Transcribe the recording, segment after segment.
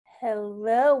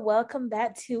Hello, welcome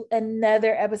back to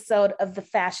another episode of the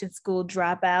Fashion School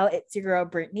Dropout. It's your girl,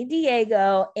 Brittany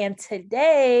Diego, and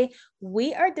today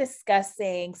we are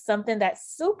discussing something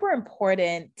that's super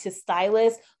important to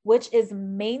stylists, which is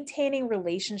maintaining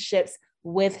relationships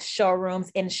with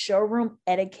showrooms and showroom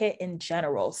etiquette in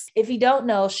general. If you don't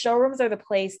know, showrooms are the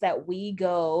place that we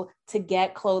go to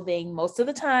get clothing most of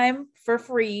the time for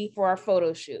free for our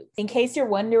photo shoots. In case you're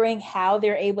wondering how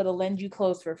they're able to lend you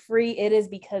clothes for free, it is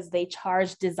because they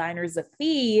charge designers a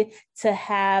fee to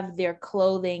have their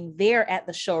clothing there at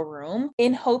the showroom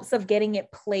in hopes of getting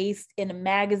it placed in a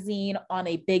magazine on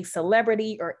a big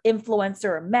celebrity or influencer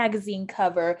or magazine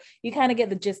cover. You kind of get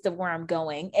the gist of where I'm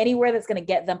going. Anywhere that's going to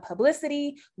get them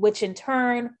publicity, which in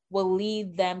turn will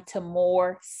lead them to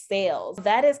more sales.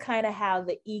 That is kind of how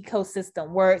the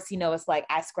ecosystem works. You know, it's like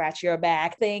I scratch your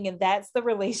back thing, and that's the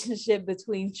relationship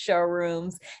between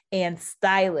showrooms and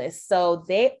stylists. So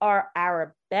they are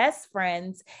our best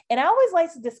friends. And I always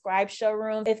like to describe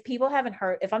showrooms. If people haven't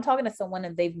heard, if I'm talking to someone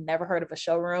and they've never heard of a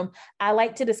showroom, I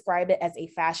like to describe it as a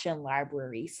fashion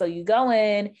library. So you go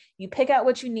in, you pick out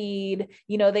what you need,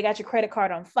 you know, they got your credit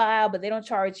card on file, but they don't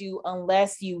charge you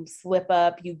unless you slip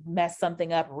up, you mess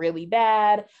something up really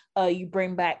bad, you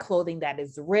bring back clothing that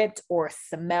is ripped or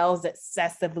smells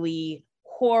excessively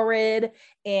horrid.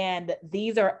 And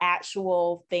these are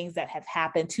actual things that have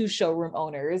happened to showroom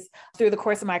owners. Through the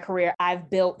course of my career, I've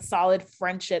built solid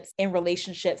friendships and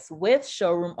relationships with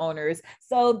showroom owners.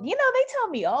 So, you know, they tell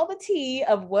me all the tea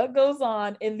of what goes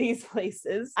on in these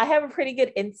places. I have a pretty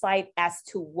good insight as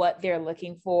to what they're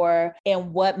looking for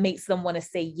and what makes them want to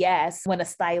say yes when a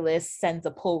stylist sends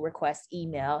a pull request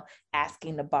email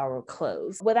asking to borrow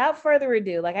clothes. Without further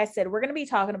ado, like I said, we're going to be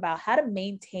talking about how to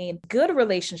maintain good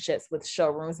relationships with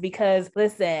showrooms because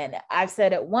listen, I've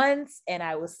said it once and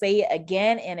I will say it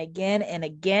again and again and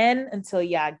again until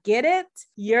y'all get it.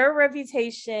 Your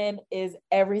reputation is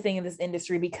everything in this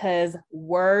industry because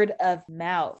word of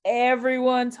mouth.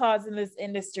 Everyone talks in this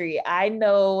industry. I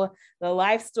know the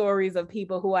life stories of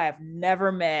people who I have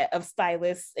never met, of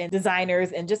stylists and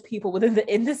designers and just people within the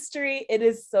industry. It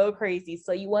is so crazy.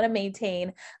 So you want to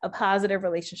maintain a positive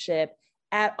relationship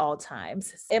at all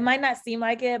times. It might not seem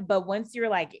like it, but once you're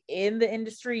like in the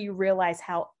industry, you realize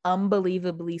how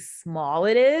unbelievably small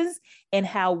it is and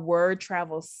how word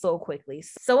travels so quickly.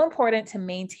 So important to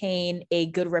maintain a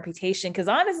good reputation because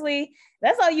honestly,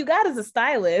 that's all you got as a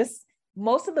stylist.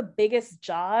 Most of the biggest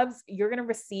jobs you're going to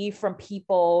receive from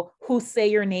people who say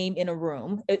your name in a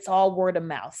room. It's all word of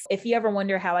mouth. If you ever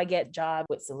wonder how I get jobs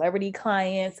with celebrity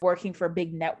clients, working for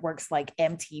big networks like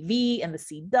MTV and the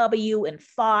CW and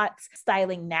Fox,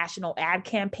 styling national ad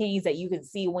campaigns that you can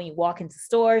see when you walk into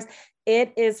stores,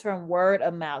 it is from word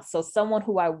of mouth. So someone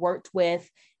who I worked with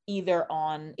either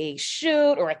on a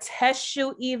shoot or a test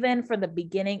shoot, even for the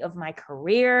beginning of my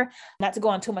career, not to go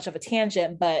on too much of a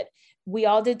tangent, but we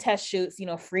all did test shoots, you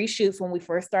know, free shoots when we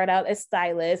first start out as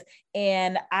stylists.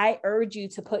 And I urge you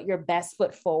to put your best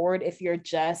foot forward if you're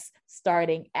just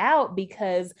starting out,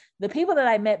 because the people that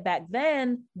I met back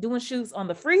then doing shoots on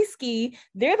the free ski,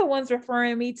 they're the ones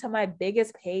referring me to my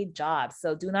biggest paid jobs.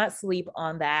 So do not sleep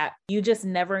on that. You just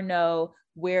never know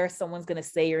where someone's going to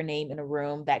say your name in a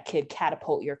room that could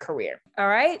catapult your career. All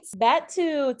right, back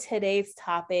to today's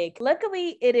topic.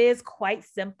 Luckily, it is quite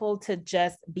simple to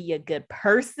just be a good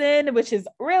person, which is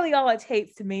really all it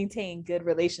takes to maintain good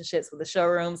relationships with the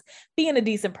showrooms, being a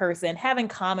decent person, having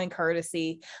common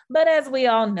courtesy. But as we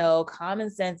all know,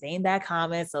 common sense ain't that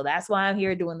common. So that's why I'm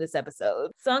here doing this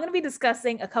episode. So I'm going to be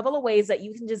discussing a couple of ways that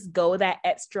you can just go that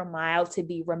extra mile to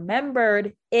be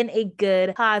remembered in a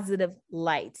good, positive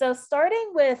light. So starting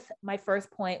with my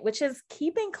first point, which is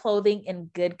keeping clothing in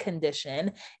good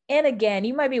condition. And again,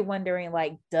 you might be wondering,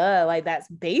 like, duh, like that's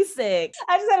basic.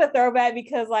 I just had a throwback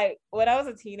because like when I was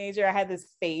a teenager, I had this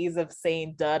phase of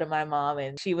saying duh to my mom,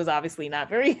 and she was obviously not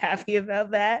very happy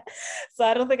about that. So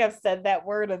I don't think I've said that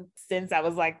word since I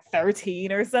was like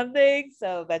 13 or something.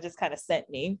 So that just kind of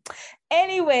sent me.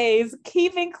 Anyways,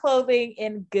 keeping clothing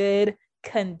in good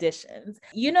conditions.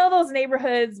 You know those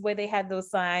neighborhoods where they have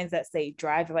those signs that say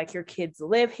drive like your kids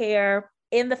live here?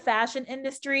 In the fashion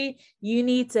industry, you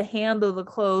need to handle the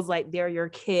clothes like they're your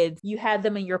kids. You have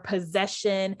them in your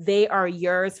possession. They are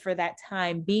yours for that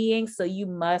time being, so you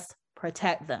must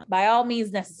protect them by all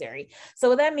means necessary. So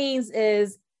what that means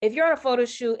is if you're on a photo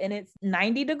shoot and it's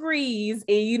 90 degrees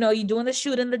and you're doing the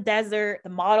shoot in the desert, the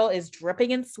model is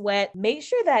dripping in sweat, make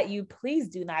sure that you please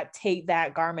do not take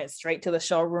that garment straight to the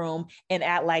showroom and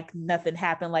act like nothing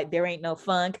happened, like there ain't no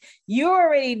funk. You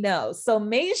already know. So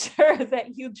make sure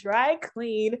that you dry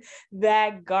clean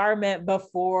that garment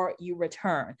before you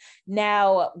return.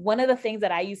 Now, one of the things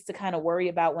that I used to kind of worry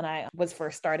about when I was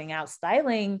first starting out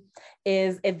styling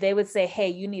is if they would say, hey,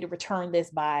 you need to return this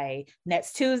by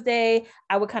next Tuesday,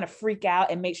 I would kind of freak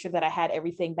out and make sure that I had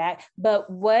everything back. But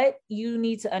what you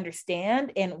need to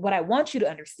understand, and what I want you to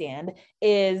understand,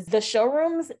 is the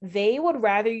showrooms, they would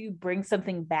rather you bring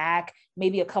something back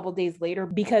maybe a couple days later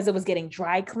because it was getting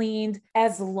dry cleaned,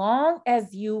 as long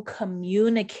as you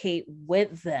communicate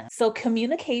with them. So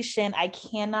communication, I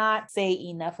cannot say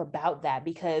enough about that,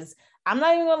 because I'm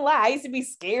not even gonna lie, I used to be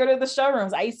scared of the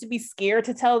showrooms. I used to be scared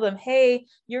to tell them, hey,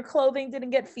 your clothing didn't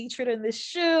get featured in this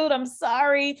shoot, I'm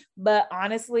sorry. But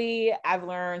honestly, I've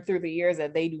learned through the years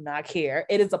that they do not care.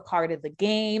 It is a part of the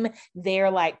game. They're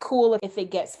like, cool if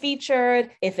it gets featured.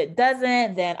 If it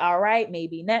doesn't, then all right,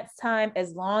 maybe next time,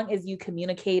 as long as you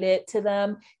communicate it to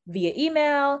them via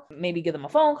email, maybe give them a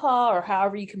phone call, or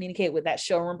however you communicate with that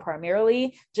showroom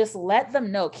primarily, just let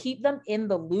them know, keep them in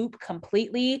the loop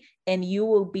completely, and you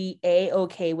will be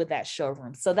a-okay with that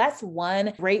showroom. So that's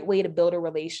one great way to build a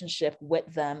relationship with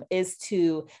them, is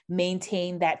to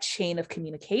maintain that chain of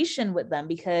communication with them,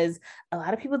 because a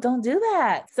lot of people don't do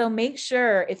that. So make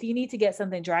sure, if you need to get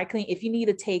something dry clean, if you need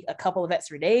to take a couple of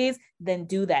extra days, then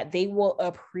do that. They will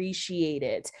appreciate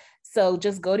it. So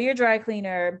just go to your dry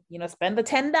cleaner, spend the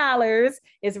 $10.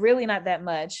 It's really not that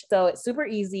much. So it's super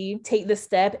easy. Take the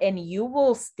step and you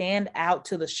will stand out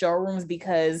to the showrooms,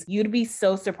 because you'd be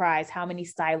so surprised how many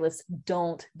stylists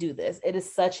don't do this. It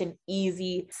is such an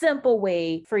easy, simple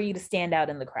way for you to stand out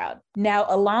in the crowd. Now,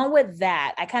 along with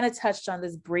that, I kind of touched on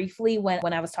this briefly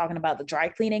when I was talking about the dry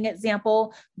cleaning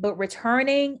example, but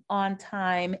returning on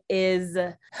time is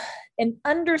an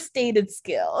understated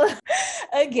skill.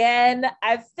 Again,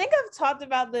 I think I've talked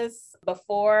about this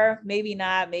before, maybe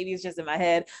not, maybe it's just in my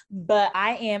head, but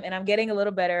and I'm getting a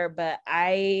little better, but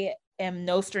I am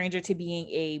no stranger to being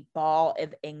a ball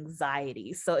of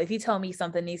anxiety. So if you tell me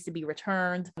something needs to be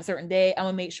returned a certain day, I'm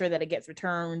gonna make sure that it gets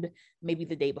returned maybe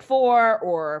the day before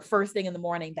or first thing in the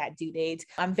morning, that due date.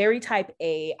 I'm very type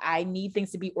A. I need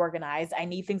things to be organized. I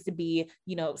need things to be,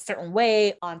 certain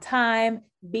way, on time.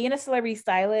 Being a celebrity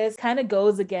stylist kind of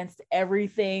goes against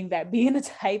everything that being a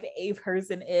type A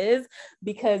person is,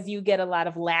 because you get a lot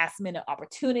of last minute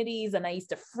opportunities. And I used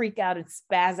to freak out and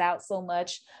spaz out so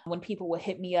much when people would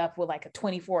hit me up with like a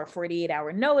 24 or 48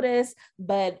 hour notice.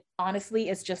 But honestly,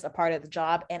 it's just a part of the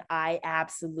job. And I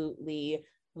absolutely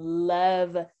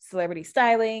love celebrity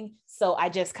styling. So I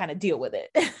just kind of deal with it.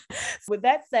 With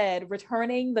that said,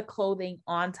 returning the clothing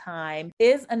on time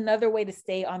is another way to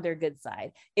stay on their good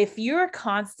side. If you're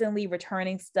constantly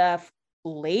returning stuff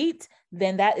late,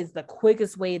 then that is the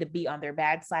quickest way to be on their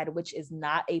bad side, which is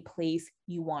not a place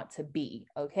you want to be.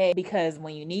 Okay. Because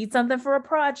when you need something for a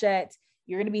project,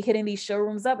 you're going to be hitting these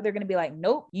showrooms up. They're going to be like,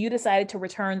 nope, you decided to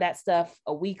return that stuff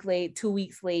a week late, 2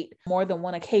 weeks late, more than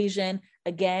one occasion.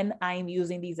 Again, I am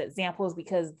using these examples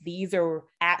because these are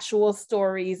actual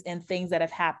stories and things that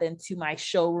have happened to my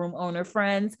showroom owner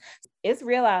friends. It's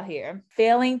real out here.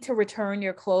 Failing to return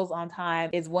your clothes on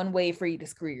time is one way for you to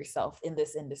screw yourself in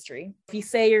this industry. If you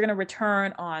say you're going to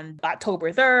return on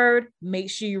October 3rd,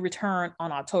 make sure you return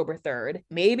on October 3rd,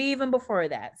 maybe even before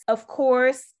that. Of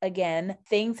course, again,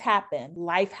 things happen,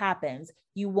 life happens.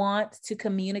 You want to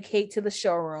communicate to the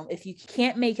showroom if you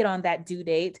can't make it on that due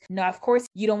date. Now, of course,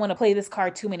 you don't want to play this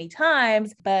card too many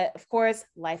times, but of course,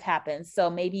 life happens. So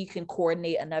maybe you can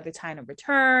coordinate another time of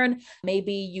return.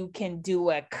 Maybe you can do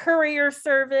a courier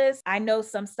service. I know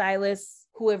some stylists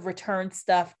who have returned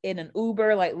stuff in an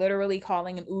Uber, like literally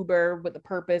calling an Uber with the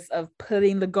purpose of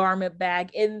putting the garment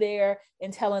bag in there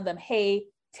and telling them, hey,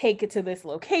 take it to this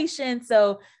location.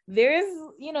 So there's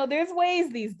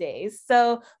ways these days.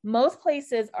 So most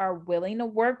places are willing to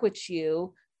work with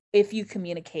you if you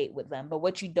communicate with them. But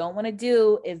what you don't want to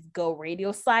do is go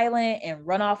radio silent and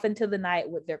run off into the night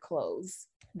with their clothes.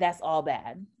 That's all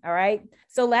bad. All right.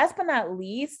 So last but not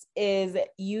least is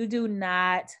you do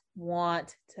not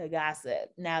want to gossip.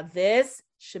 Now, this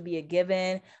should be a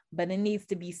given, but it needs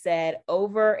to be said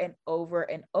over and over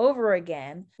and over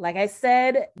again. Like I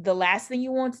said, the last thing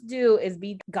you want to do is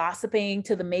be gossiping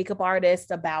to the makeup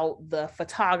artist about the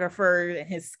photographer and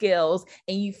his skills,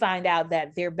 and you find out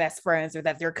that they're best friends or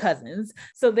that they're cousins.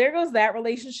 So there goes that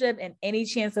relationship and any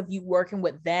chance of you working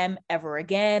with them ever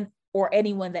again, or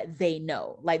anyone that they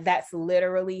know. Like that's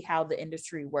literally how the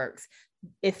industry works.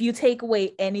 If you take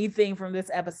away anything from this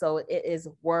episode, it is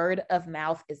word of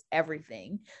mouth is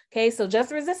everything. Okay, so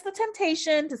just resist the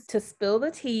temptation to spill the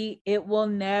tea. It will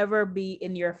never be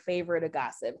in your favor to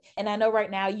gossip. And I know right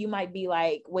now you might be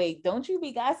like, wait, don't you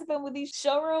be gossiping with these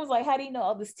showrooms? Like, how do you know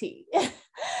all this tea?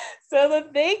 So the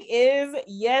thing is,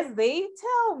 yes, they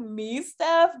tell me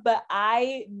stuff, but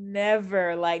I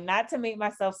never, like, not to make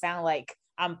myself sound like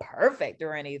I'm perfect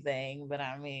or anything, but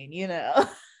I mean, you know.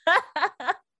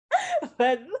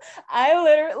 But I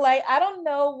literally, like, I don't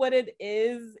know what it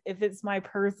is, if it's my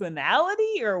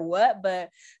personality or what, but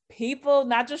people,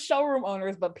 not just showroom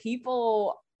owners, but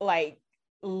people like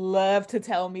love to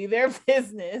tell me their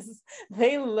business.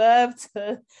 They love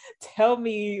to tell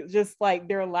me just like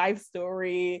their life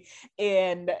story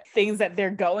and things that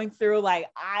they're going through. Like,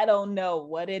 I don't know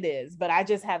what it is, but I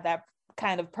just have that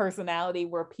kind of personality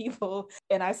where people,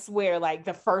 and I swear, like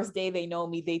the first day they know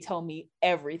me, they tell me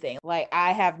everything. Like,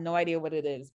 I have no idea what it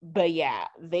is, but yeah,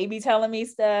 they be telling me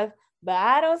stuff, but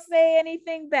I don't say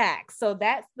anything back. So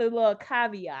that's the little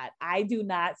caveat. I do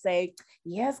not say,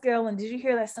 yes, girl, and did you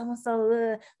hear that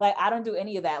so-and-so? Like, I don't do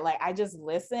any of that. Like, I just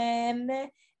listen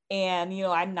and, you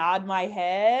know, I nod my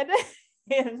head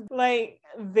and like,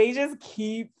 they just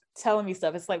keep telling me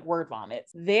stuff. It's like word vomit.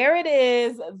 There it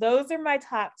is. Those are my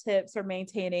top tips for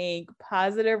maintaining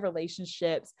positive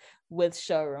relationships with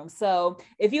showrooms. So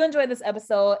if you enjoyed this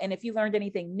episode and if you learned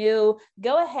anything new,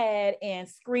 go ahead and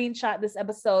screenshot this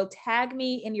episode, tag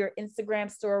me in your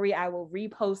Instagram story. I will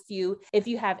repost you. If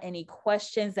you have any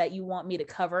questions that you want me to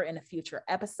cover in a future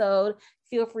episode,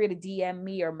 feel free to DM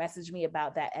me or message me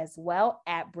about that as well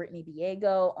at Brittany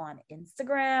Diego on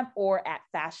Instagram or at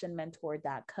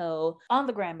fashionmentor.co on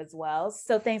the gram as well.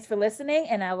 So thanks for listening,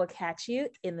 and I will catch you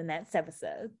in the next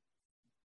episode.